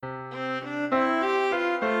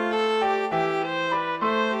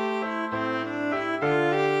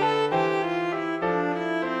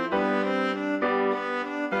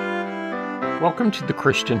Welcome to the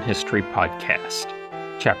Christian History Podcast,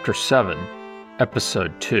 Chapter 7,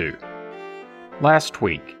 Episode 2. Last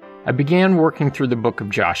week, I began working through the book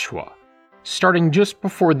of Joshua, starting just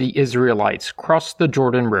before the Israelites crossed the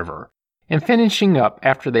Jordan River and finishing up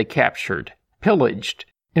after they captured, pillaged,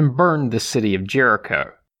 and burned the city of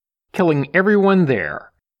Jericho, killing everyone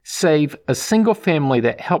there, save a single family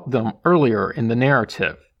that helped them earlier in the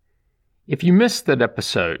narrative. If you missed that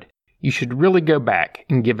episode, you should really go back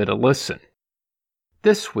and give it a listen.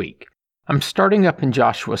 This week, I'm starting up in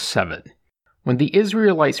Joshua 7, when the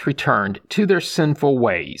Israelites returned to their sinful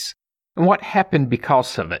ways, and what happened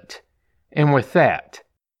because of it. And with that,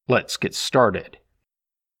 let's get started.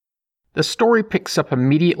 The story picks up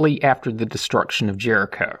immediately after the destruction of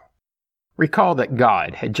Jericho. Recall that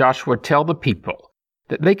God had Joshua tell the people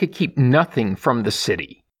that they could keep nothing from the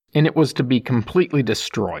city, and it was to be completely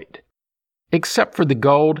destroyed, except for the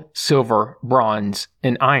gold, silver, bronze,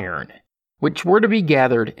 and iron, which were to be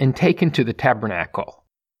gathered and taken to the tabernacle.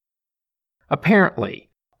 Apparently,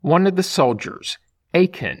 one of the soldiers,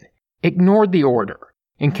 Achan, ignored the order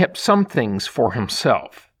and kept some things for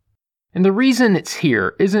himself. And the reason it's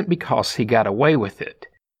here isn't because he got away with it,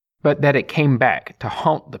 but that it came back to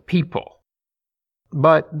haunt the people.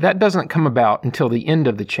 But that doesn't come about until the end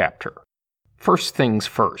of the chapter. First things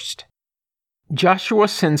first. Joshua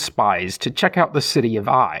sends spies to check out the city of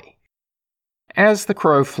Ai. As the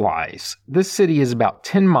crow flies, this city is about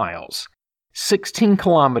 10 miles, 16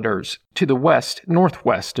 kilometers to the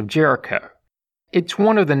west-northwest of Jericho. It's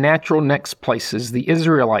one of the natural next places the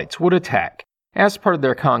Israelites would attack as part of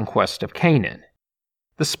their conquest of Canaan.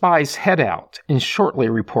 The spies head out and shortly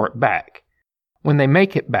report back. When they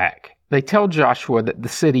make it back, they tell Joshua that the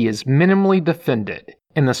city is minimally defended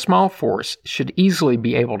and the small force should easily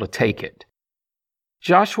be able to take it.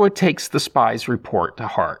 Joshua takes the spies' report to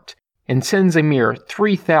heart and sends a mere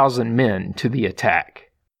 3,000 men to the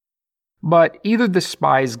attack. But either the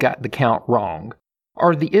spies got the count wrong,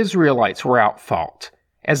 or the Israelites were outfought,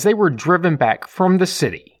 as they were driven back from the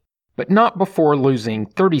city, but not before losing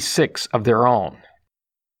 36 of their own.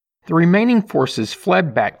 The remaining forces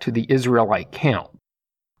fled back to the Israelite camp.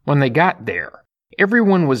 When they got there,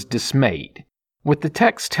 everyone was dismayed, with the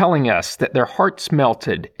text telling us that their hearts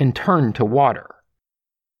melted and turned to water.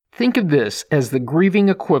 Think of this as the grieving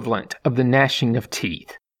equivalent of the gnashing of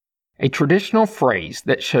teeth, a traditional phrase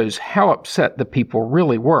that shows how upset the people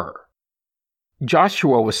really were.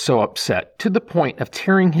 Joshua was so upset to the point of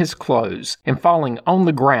tearing his clothes and falling on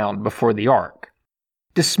the ground before the ark,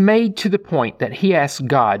 dismayed to the point that he asked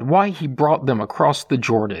God why he brought them across the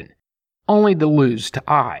Jordan, only to lose to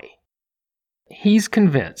Ai. He's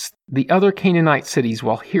convinced the other Canaanite cities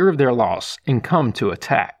will hear of their loss and come to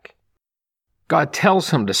attack. God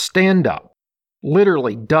tells him to stand up,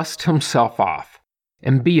 literally dust himself off,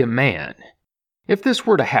 and be a man. If this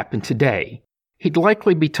were to happen today, he'd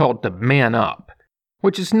likely be told to man up,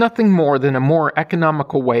 which is nothing more than a more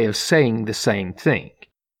economical way of saying the same thing.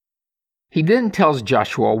 He then tells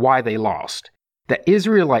Joshua why they lost, that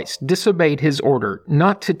Israelites disobeyed his order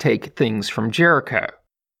not to take things from Jericho,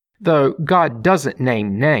 though God doesn't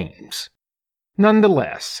name names.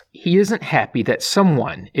 Nonetheless, he isn't happy that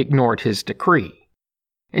someone ignored his decree,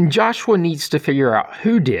 and Joshua needs to figure out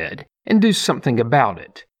who did and do something about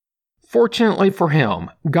it. Fortunately for him,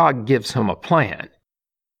 God gives him a plan.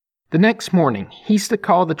 The next morning, he's to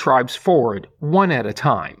call the tribes forward one at a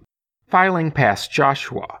time, filing past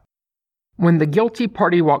Joshua. When the guilty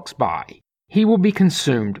party walks by, he will be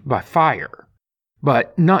consumed by fire.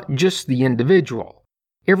 But not just the individual.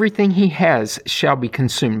 Everything he has shall be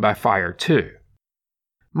consumed by fire too.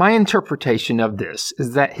 My interpretation of this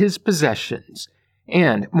is that his possessions,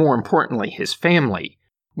 and more importantly his family,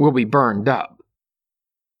 will be burned up.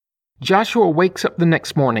 Joshua wakes up the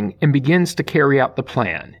next morning and begins to carry out the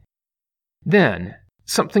plan. Then,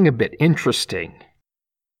 something a bit interesting.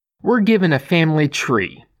 We're given a family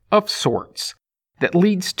tree, of sorts, that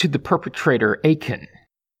leads to the perpetrator Achan.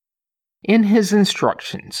 In his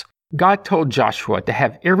instructions, God told Joshua to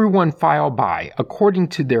have everyone file by according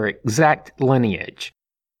to their exact lineage.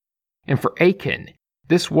 And for Achan,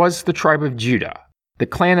 this was the tribe of Judah, the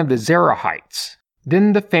clan of the Zerahites,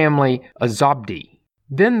 then the family of Zabdi,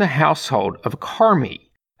 then the household of Carmi,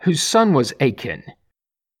 whose son was Achan.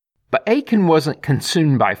 But Achan wasn't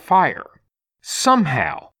consumed by fire.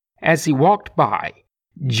 Somehow, as he walked by,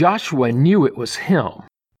 Joshua knew it was him.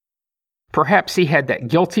 Perhaps he had that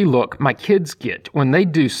guilty look my kids get when they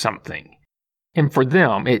do something, and for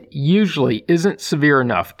them it usually isn't severe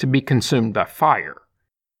enough to be consumed by fire,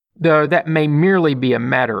 though that may merely be a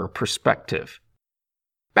matter of perspective.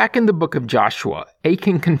 Back in the book of Joshua,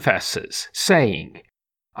 Achan confesses, saying,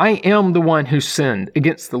 I am the one who sinned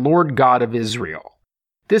against the Lord God of Israel.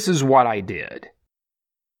 This is what I did.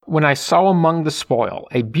 When I saw among the spoil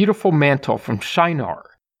a beautiful mantle from Shinar,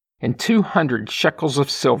 and 200 shekels of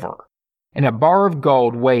silver, and a bar of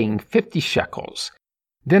gold weighing 50 shekels,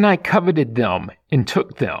 then I coveted them and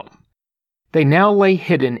took them. They now lay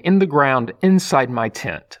hidden in the ground inside my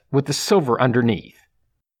tent, with the silver underneath.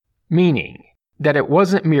 Meaning that it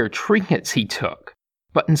wasn't mere trinkets he took,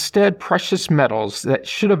 but instead precious metals that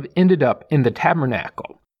should have ended up in the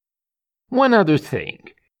tabernacle. One other thing,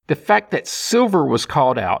 the fact that silver was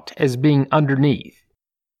called out as being underneath.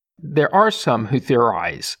 There are some who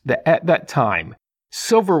theorize that at that time,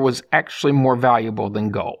 silver was actually more valuable than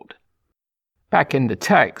gold. Back in the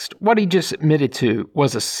text, what he just admitted to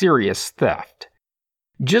was a serious theft.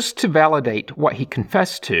 Just to validate what he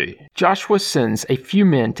confessed to, Joshua sends a few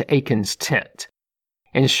men to Achan's tent.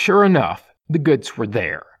 And sure enough, the goods were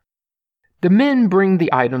there. The men bring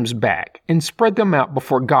the items back and spread them out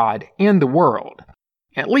before God and the world,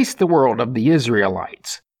 at least the world of the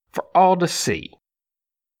Israelites, for all to see.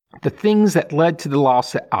 The things that led to the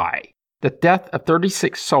loss at Ai, the death of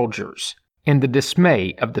 36 soldiers, and the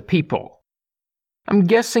dismay of the people. I'm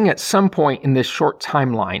guessing at some point in this short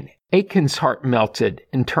timeline, Achan's heart melted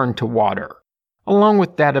and turned to water, along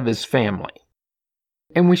with that of his family.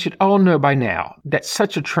 And we should all know by now that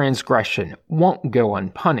such a transgression won't go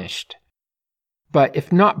unpunished. But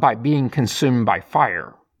if not by being consumed by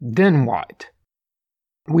fire, then what?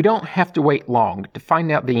 We don't have to wait long to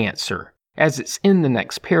find out the answer, as it's in the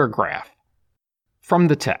next paragraph. From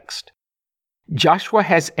the text, Joshua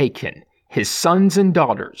has Achan, his sons and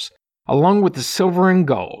daughters, along with the silver and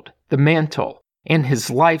gold, the mantle, and his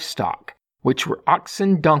livestock, which were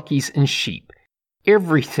oxen, donkeys, and sheep,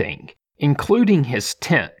 everything, including his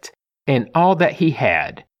tent, and all that he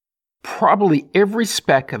had, probably every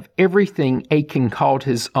speck of everything Achan called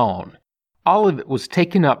his own. All of it was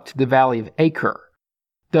taken up to the valley of Achor,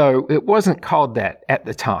 though it wasn't called that at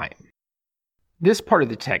the time. This part of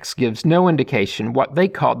the text gives no indication what they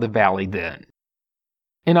called the valley then.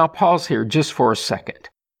 And I'll pause here just for a second.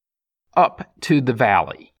 Up to the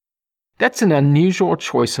valley. That's an unusual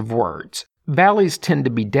choice of words. Valleys tend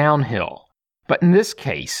to be downhill, but in this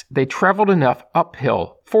case, they traveled enough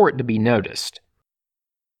uphill for it to be noticed.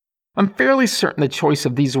 I'm fairly certain the choice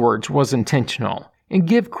of these words was intentional and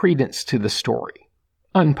give credence to the story.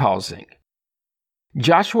 Unpausing.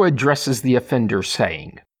 Joshua addresses the offender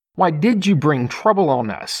saying, "Why did you bring trouble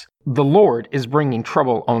on us? The Lord is bringing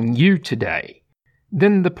trouble on you today."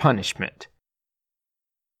 Then the punishment.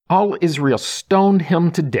 All Israel stoned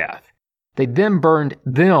him to death. They then burned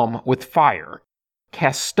them with fire,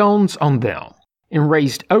 cast stones on them, and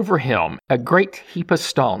raised over him a great heap of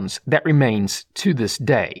stones that remains to this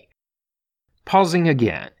day. Pausing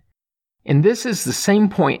again. And this is the same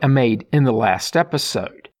point I made in the last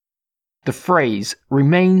episode. The phrase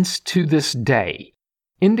remains to this day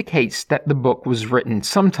indicates that the book was written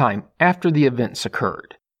sometime after the events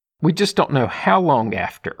occurred. We just don't know how long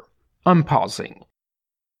after. Unpausing.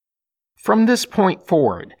 From this point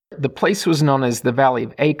forward, the place was known as the Valley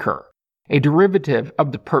of Achor, a derivative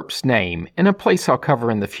of the perp's name and a place I'll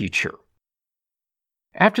cover in the future.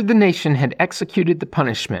 After the nation had executed the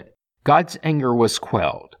punishment, God's anger was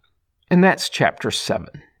quelled. And that's chapter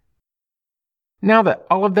 7. Now that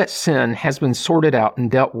all of that sin has been sorted out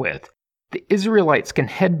and dealt with, the Israelites can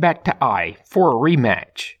head back to Ai for a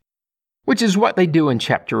rematch, which is what they do in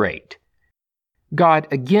chapter 8. God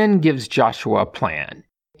again gives Joshua a plan,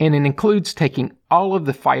 and it includes taking all of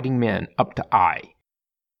the fighting men up to Ai.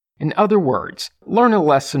 In other words, learn a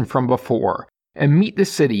lesson from before and meet the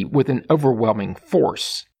city with an overwhelming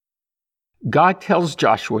force. God tells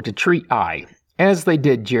Joshua to treat Ai as they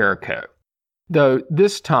did Jericho, though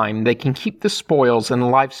this time they can keep the spoils and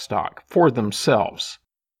livestock for themselves.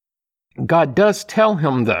 God does tell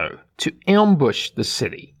him, though, to ambush the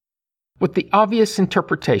city, with the obvious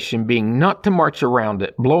interpretation being not to march around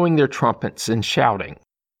it blowing their trumpets and shouting,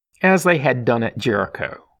 as they had done at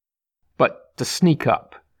Jericho, but to sneak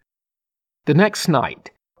up. The next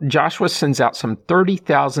night, Joshua sends out some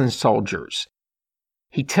 30,000 soldiers.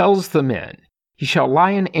 He tells the men, "You shall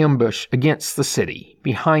lie in ambush against the city,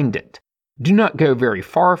 behind it. Do not go very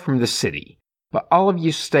far from the city, but all of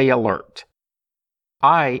you stay alert.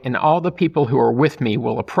 I and all the people who are with me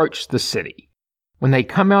will approach the city. When they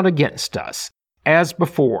come out against us, as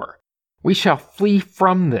before, we shall flee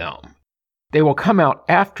from them. They will come out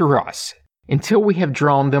after us until we have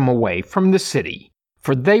drawn them away from the city,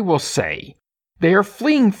 for they will say, 'They are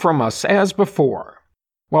fleeing from us as before.'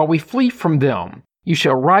 While we flee from them, you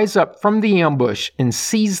shall rise up from the ambush and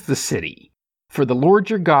seize the city. for the Lord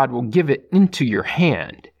your God will give it into your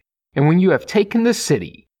hand. And when you have taken the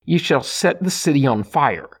city, you shall set the city on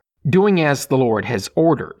fire, doing as the Lord has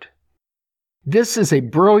ordered." This is a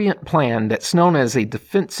brilliant plan that's known as a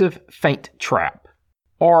defensive feint trap,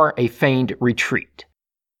 or a feigned retreat.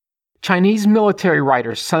 Chinese military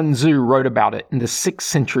writer Sun Tzu wrote about it in the 6th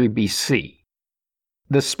century BC.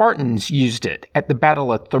 The Spartans used it at the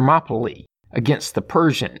Battle of Thermopylae against the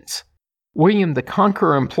Persians. William the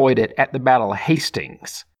Conqueror employed it at the Battle of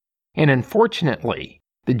Hastings. And unfortunately,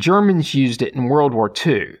 the Germans used it in World War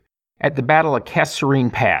II at the Battle of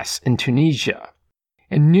Kasserine Pass in Tunisia,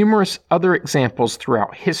 and numerous other examples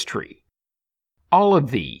throughout history. All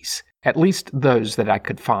of these, at least those that I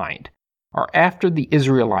could find, are after the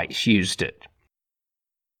Israelites used it.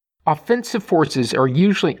 Offensive forces are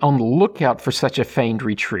usually on the lookout for such a feigned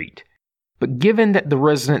retreat, but given that the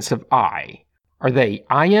residents of Ai, are they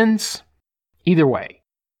Aians? Either way,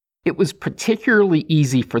 it was particularly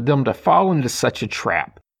easy for them to fall into such a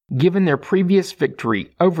trap, given their previous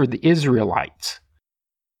victory over the Israelites.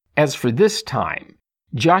 As for this time,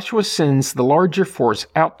 Joshua sends the larger force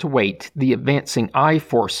out to wait the advancing Ai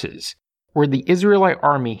forces, where the Israelite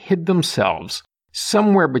army hid themselves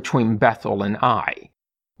somewhere between Bethel and Ai,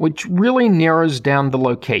 which really narrows down the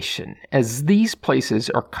location, as these places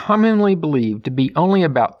are commonly believed to be only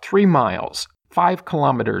about 3 miles, 5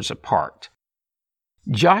 kilometers apart.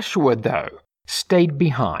 Joshua, though, stayed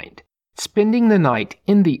behind, spending the night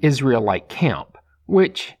in the Israelite camp,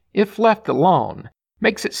 which, if left alone,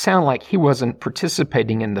 makes it sound like he wasn't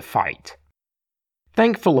participating in the fight.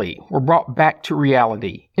 Thankfully, we're brought back to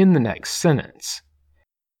reality in the next sentence.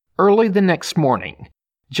 Early the next morning,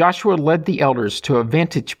 Joshua led the elders to a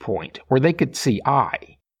vantage point where they could see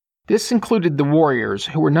Ai. This included the warriors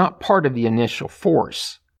who were not part of the initial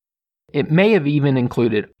force. It may have even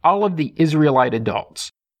included all of the Israelite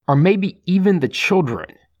adults, or maybe even the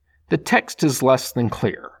children. The text is less than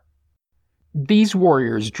clear. These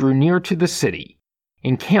warriors drew near to the city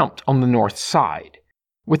and camped on the north side,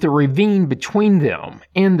 with a ravine between them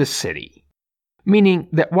and the city, meaning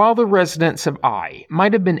that while the residents of Ai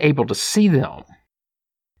might have been able to see them,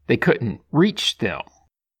 they couldn't reach them.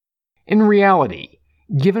 In reality,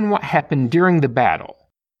 given what happened during the battle,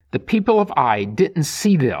 the people of Ai didn't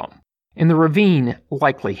see them, and the ravine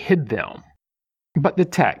likely hid them. But the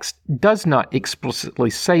text does not explicitly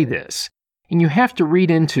say this, and you have to read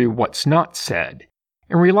into what's not said,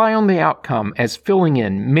 and rely on the outcome as filling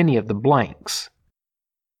in many of the blanks.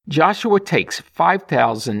 Joshua takes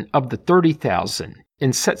 5,000 of the 30,000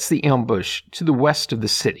 and sets the ambush to the west of the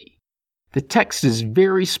city. The text is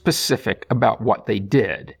very specific about what they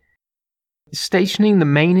did, stationing the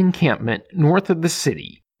main encampment north of the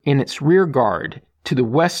city and its rear guard to the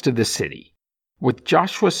west of the city, with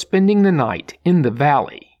Joshua spending the night in the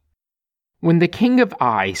valley. When the king of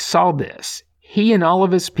Ai saw this, he and all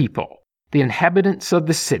of his people, the inhabitants of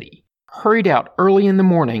the city, hurried out early in the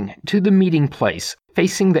morning to the meeting place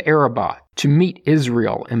facing the Arabah to meet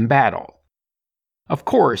Israel in battle. Of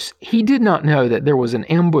course, he did not know that there was an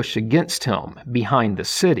ambush against him behind the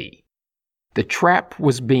city. The trap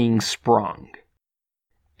was being sprung.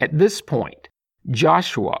 At this point,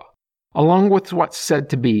 Joshua, along with what's said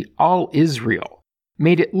to be all Israel,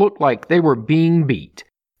 made it look like they were being beat,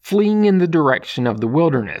 fleeing in the direction of the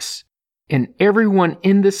wilderness, and everyone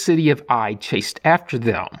in the city of Ai chased after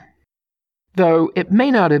them. Though it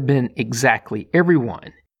may not have been exactly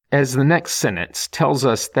everyone, as the next sentence tells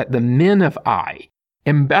us that the men of Ai,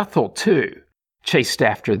 and Bethel too, chased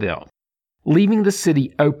after them, leaving the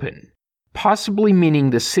city open, possibly meaning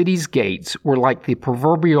the city's gates were like the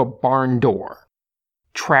proverbial barn door.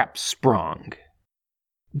 Trap sprung.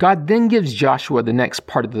 God then gives Joshua the next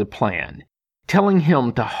part of the plan, telling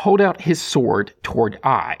him to hold out his sword toward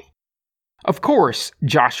Ai. Of course,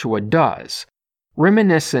 Joshua does,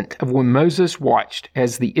 reminiscent of when Moses watched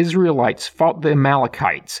as the Israelites fought the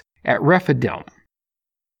Amalekites at Rephidim.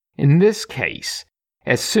 In this case,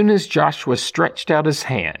 as soon as Joshua stretched out his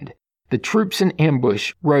hand, the troops in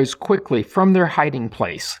ambush rose quickly from their hiding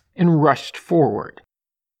place and rushed forward.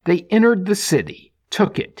 They entered the city,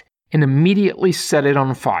 took it, and immediately set it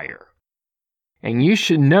on fire. And you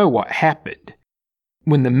should know what happened.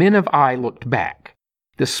 When the men of Ai looked back,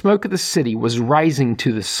 the smoke of the city was rising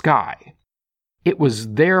to the sky. It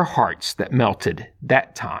was their hearts that melted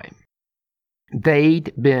that time.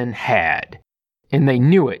 They'd been had, and they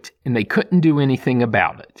knew it, and they couldn't do anything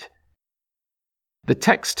about it. The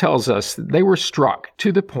text tells us that they were struck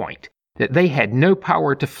to the point that they had no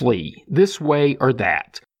power to flee this way or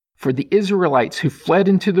that, for the Israelites who fled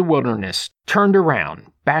into the wilderness turned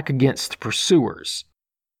around back against the pursuers.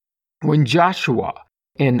 When Joshua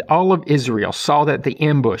and all of Israel saw that the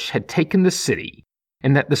ambush had taken the city,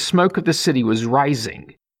 and that the smoke of the city was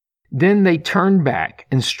rising, then they turned back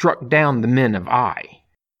and struck down the men of Ai.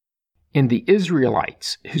 And the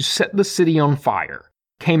Israelites, who set the city on fire,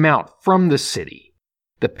 came out from the city.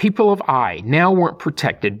 The people of Ai now weren't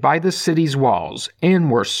protected by the city's walls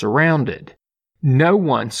and were surrounded. No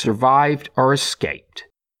one survived or escaped,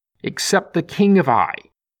 except the king of Ai,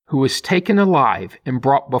 who was taken alive and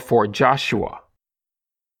brought before Joshua.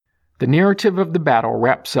 The narrative of the battle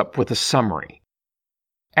wraps up with a summary.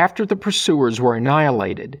 After the pursuers were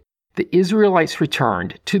annihilated, the Israelites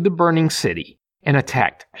returned to the burning city and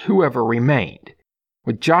attacked whoever remained,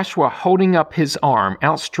 with Joshua holding up his arm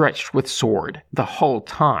outstretched with sword the whole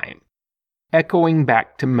time, echoing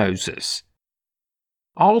back to Moses.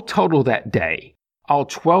 All total that day, all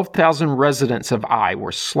 12,000 residents of Ai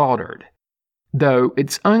were slaughtered, though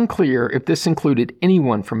it's unclear if this included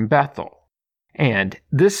anyone from Bethel. And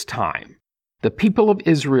this time, the people of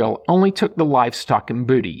Israel only took the livestock and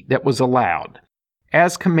booty that was allowed,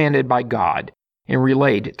 as commanded by God and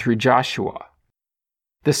relayed through Joshua.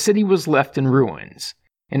 The city was left in ruins,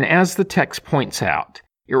 and as the text points out,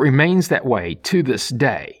 it remains that way to this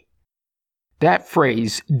day. That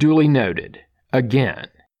phrase duly noted, again.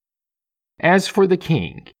 As for the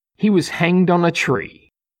king, he was hanged on a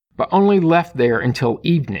tree, but only left there until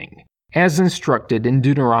evening, as instructed in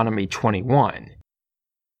Deuteronomy 21.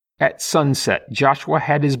 At sunset, Joshua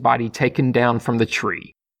had his body taken down from the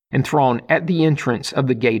tree and thrown at the entrance of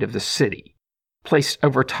the gate of the city. Placed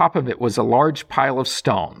over top of it was a large pile of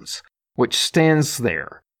stones, which stands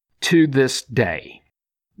there to this day.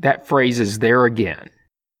 That phrase is there again.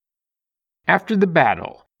 After the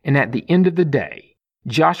battle, and at the end of the day,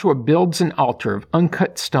 Joshua builds an altar of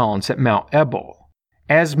uncut stones at Mount Ebal,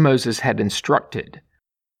 as Moses had instructed.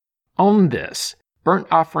 On this, burnt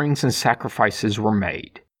offerings and sacrifices were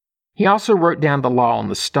made. He also wrote down the law on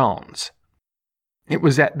the stones. It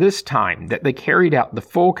was at this time that they carried out the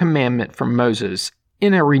full commandment from Moses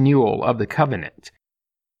in a renewal of the covenant.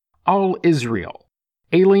 All Israel,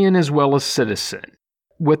 alien as well as citizen,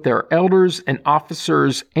 with their elders and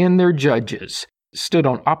officers and their judges, stood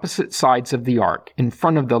on opposite sides of the ark in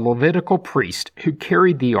front of the Levitical priest who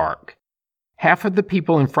carried the ark, half of the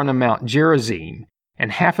people in front of Mount Gerizim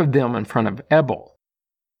and half of them in front of Ebal.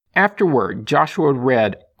 Afterward, Joshua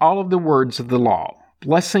read all of the words of the law,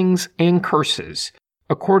 blessings and curses,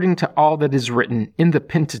 according to all that is written in the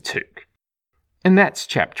Pentateuch. And that's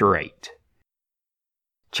chapter 8.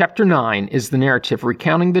 Chapter 9 is the narrative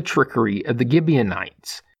recounting the trickery of the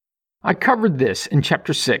Gibeonites. I covered this in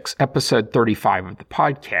chapter 6, episode 35 of the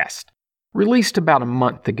podcast, released about a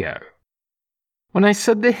month ago. When I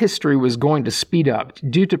said the history was going to speed up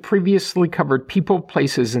due to previously covered people,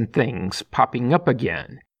 places, and things popping up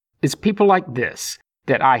again, it's people like this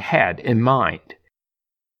that I had in mind.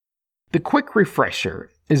 The quick refresher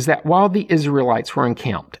is that while the Israelites were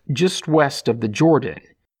encamped just west of the Jordan,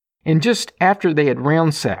 and just after they had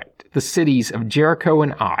ransacked the cities of Jericho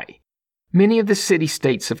and Ai, many of the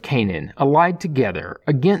city-states of Canaan allied together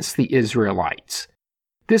against the Israelites.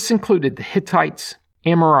 This included the Hittites,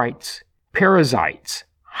 Amorites, Perizzites,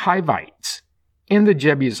 Hivites, and the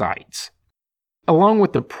Jebusites, along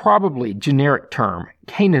with the probably generic term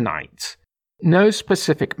Canaanites. No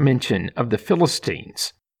specific mention of the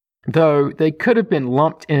Philistines, though they could have been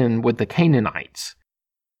lumped in with the Canaanites.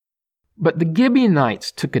 But the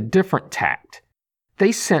Gibeonites took a different tact.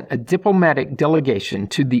 They sent a diplomatic delegation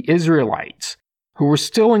to the Israelites, who were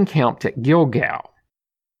still encamped at Gilgal.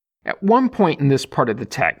 At one point in this part of the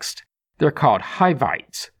text, they're called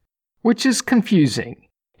Hivites, which is confusing,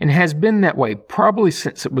 and has been that way probably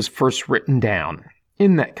since it was first written down,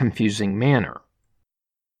 in that confusing manner.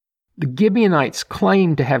 The Gibeonites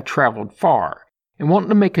claim to have traveled far and want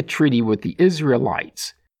to make a treaty with the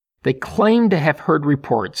Israelites. They claim to have heard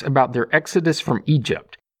reports about their exodus from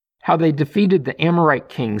Egypt, how they defeated the Amorite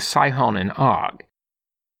kings Sihon and Og.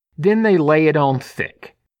 Then they lay it on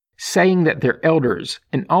thick, saying that their elders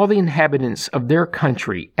and all the inhabitants of their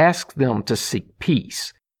country asked them to seek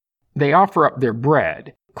peace. They offer up their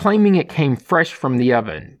bread, claiming it came fresh from the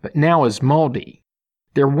oven, but now is moldy.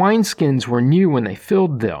 Their wineskins were new when they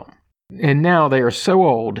filled them, and now they are so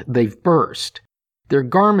old they've burst. Their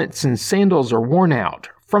garments and sandals are worn out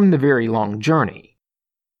from the very long journey.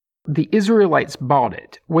 The Israelites bought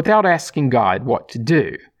it without asking God what to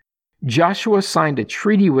do. Joshua signed a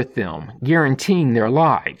treaty with them, guaranteeing their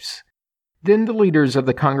lives. Then the leaders of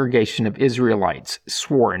the congregation of Israelites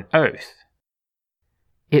swore an oath.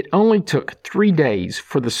 It only took 3 days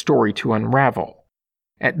for the story to unravel.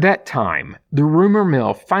 At that time, the rumor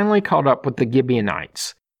mill finally caught up with the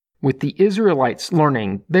Gibeonites. with the Israelites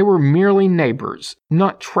learning they were merely neighbors,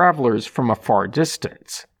 not travelers from a far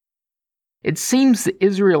distance. It seems the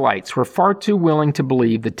Israelites were far too willing to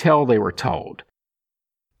believe the tale they were told.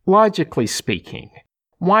 Logically speaking,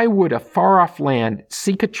 why would a far-off land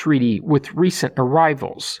seek a treaty with recent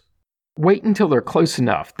arrivals? Wait until they're close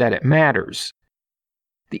enough that it matters.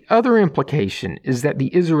 The other implication is that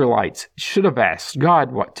the Israelites should have asked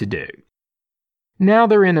God what to do. Now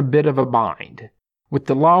they're in a bit of a bind, with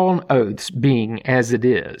the law on oaths being as it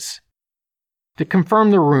is. To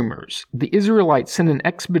confirm the rumors, the Israelites sent an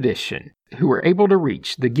expedition who were able to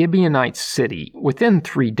reach the Gibeonites' city within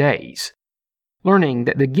 3 days, learning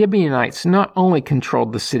that the Gibeonites not only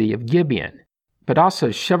controlled the city of Gibeon, but also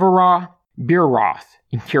Shevarah, Beeroth,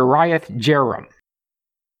 and Kiriath Jearim.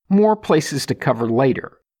 More places to cover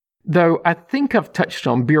later, though I think I've touched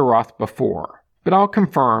on Beeroth before, but I'll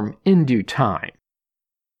confirm in due time.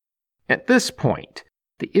 At this point,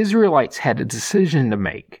 the Israelites had a decision to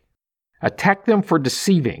make: attack them for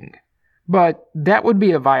deceiving, but that would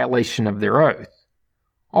be a violation of their oath,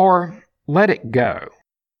 or let it go.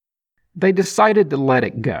 They decided to let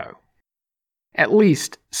it go, at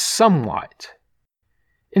least somewhat.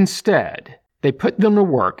 Instead, they put them to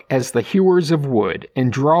work as the hewers of wood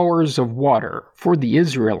and drawers of water for the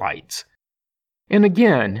Israelites. And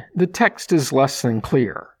again, the text is less than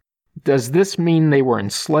clear. Does this mean they were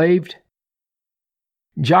enslaved?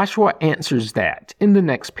 Joshua answers that in the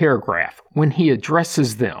next paragraph when he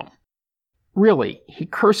addresses them. Really, he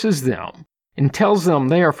curses them and tells them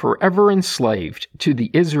they are forever enslaved to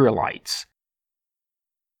the Israelites.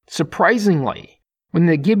 Surprisingly, when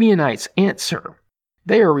the Gibeonites answer,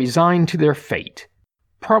 they are resigned to their fate,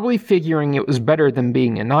 probably figuring it was better than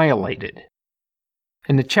being annihilated.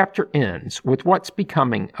 And the chapter ends with what's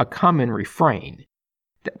becoming a common refrain,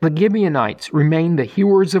 that the Gibeonites remain the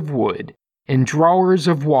hewers of wood and drawers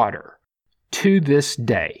of water to this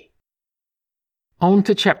day. On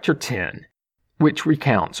to chapter 10, which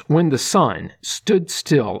recounts when the sun stood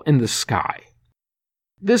still in the sky.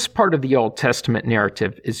 This part of the Old Testament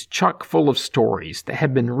narrative is chock full of stories that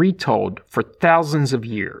have been retold for thousands of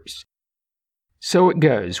years. So it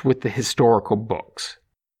goes with the historical books.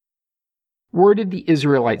 Word of the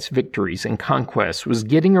Israelites' victories and conquests was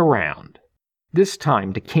getting around, this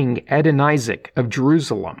time to King Adonizek of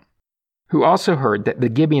Jerusalem, who also heard that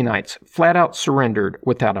the Gibeonites flat out surrendered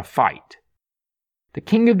without a fight. The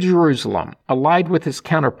king of Jerusalem allied with his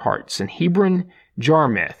counterparts in Hebron,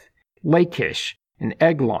 Jarmuth, Lachish, and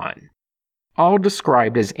Eglon, all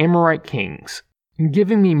described as Amorite kings,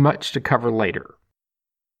 giving me much to cover later.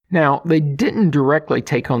 Now, they didn't directly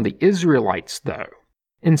take on the Israelites, though,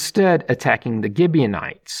 instead attacking the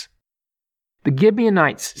Gibeonites. The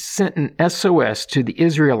Gibeonites sent an SOS to the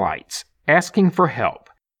Israelites, asking for help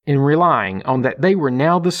and relying on that they were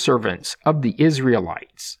now the servants of the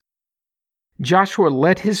Israelites. Joshua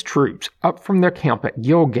led his troops up from their camp at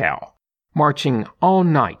Gilgal, marching all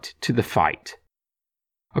night to the fight.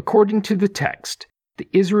 According to the text, the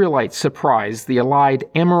Israelites surprised the allied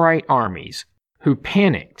Amorite armies, who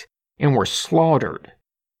panicked and were slaughtered.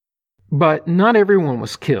 But not everyone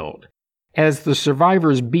was killed, as the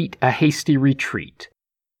survivors beat a hasty retreat.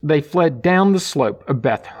 They fled down the slope of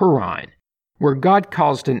Beth Horon, where God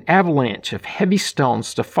caused an avalanche of heavy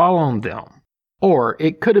stones to fall on them, or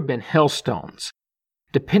it could have been hailstones,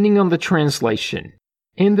 depending on the translation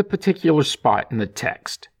and the particular spot in the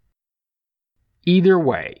text. Either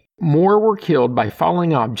way, more were killed by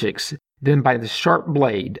falling objects than by the sharp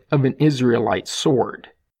blade of an Israelite sword.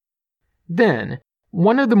 Then,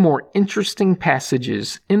 one of the more interesting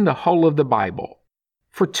passages in the whole of the Bible,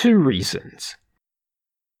 for 2 reasons.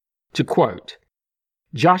 To quote,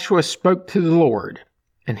 Joshua spoke to the Lord,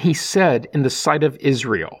 and he said in the sight of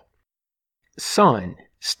Israel, Sun,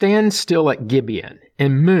 stand still at Gibeon,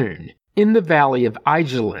 and moon, in the valley of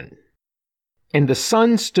Aijalon. And the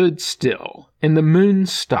sun stood still, and the moon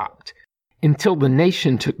stopped, until the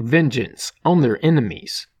nation took vengeance on their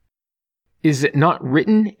enemies. Is it not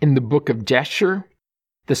written in the book of Jasher?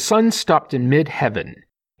 The sun stopped in mid-heaven,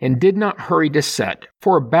 and did not hurry to set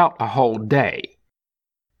for about a whole day.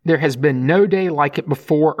 There has been no day like it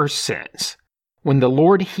before or since, when the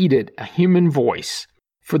Lord heeded a human voice,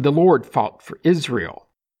 for the Lord fought for Israel.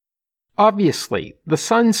 Obviously, the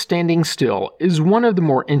sun standing still is one of the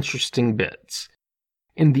more interesting bits,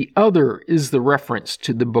 and the other is the reference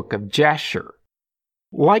to the book of Jasher.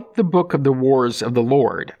 Like the book of the Wars of the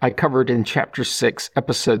Lord I covered in chapter 6,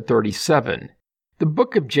 episode 37, the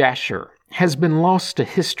book of Jasher has been lost to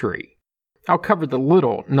history. I'll cover the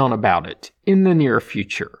little known about it in the near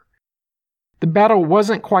future. The battle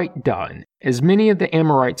wasn't quite done, as many of the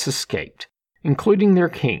Amorites escaped, including their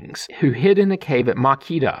kings, who hid in a cave at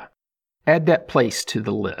Makkedah. Add that place to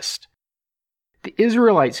the list. The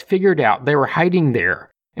Israelites figured out they were hiding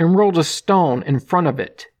there and rolled a stone in front of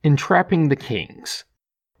it, entrapping the kings.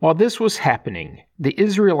 While this was happening, the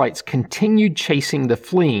Israelites continued chasing the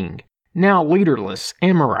fleeing, now leaderless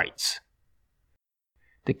Amorites.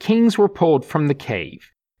 The kings were pulled from the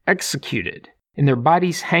cave, executed, and their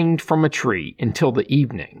bodies hanged from a tree until the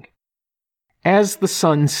evening. As the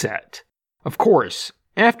sun set, of course,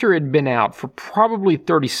 after it had been out for probably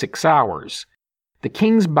 36 hours, the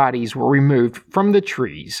kings' bodies were removed from the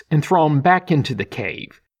trees and thrown back into the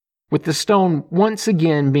cave, with the stone once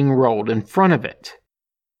again being rolled in front of it.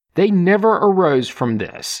 They never arose from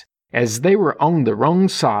this, as they were on the wrong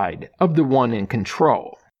side of the one in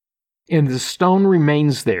control, and the stone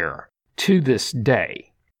remains there to this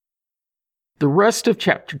day. The rest of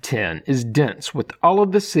chapter 10 is dense with all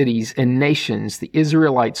of the cities and nations the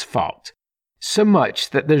Israelites fought, so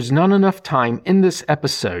much that there's not enough time in this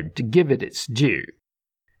episode to give it its due.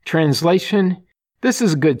 Translation: this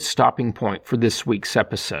is a good stopping point for this week's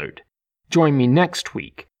episode. Join me next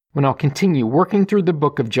week when I'll continue working through the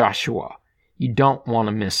book of Joshua. You don't want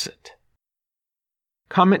to miss it.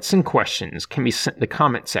 Comments and questions can be sent to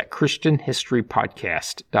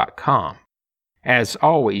comments@christianhistorypodcast.com. As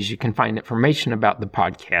always, you can find information about the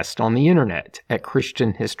podcast on the internet at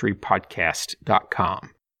christianhistorypodcast.com.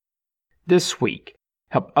 This week,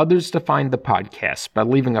 help others to find the podcast by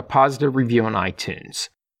leaving a positive review on iTunes.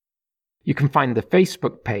 You can find the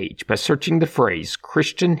Facebook page by searching the phrase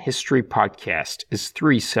Christian History Podcast as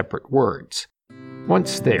 3 separate words.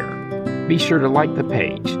 Once there, be sure to like the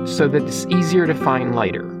page so that it's easier to find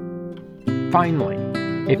later. Finally,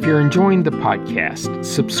 if you're enjoying the podcast,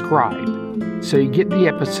 subscribe so you get the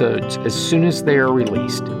episodes as soon as they are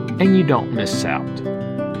released and you don't miss out.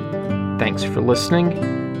 Thanks for listening,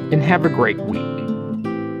 and have a great week.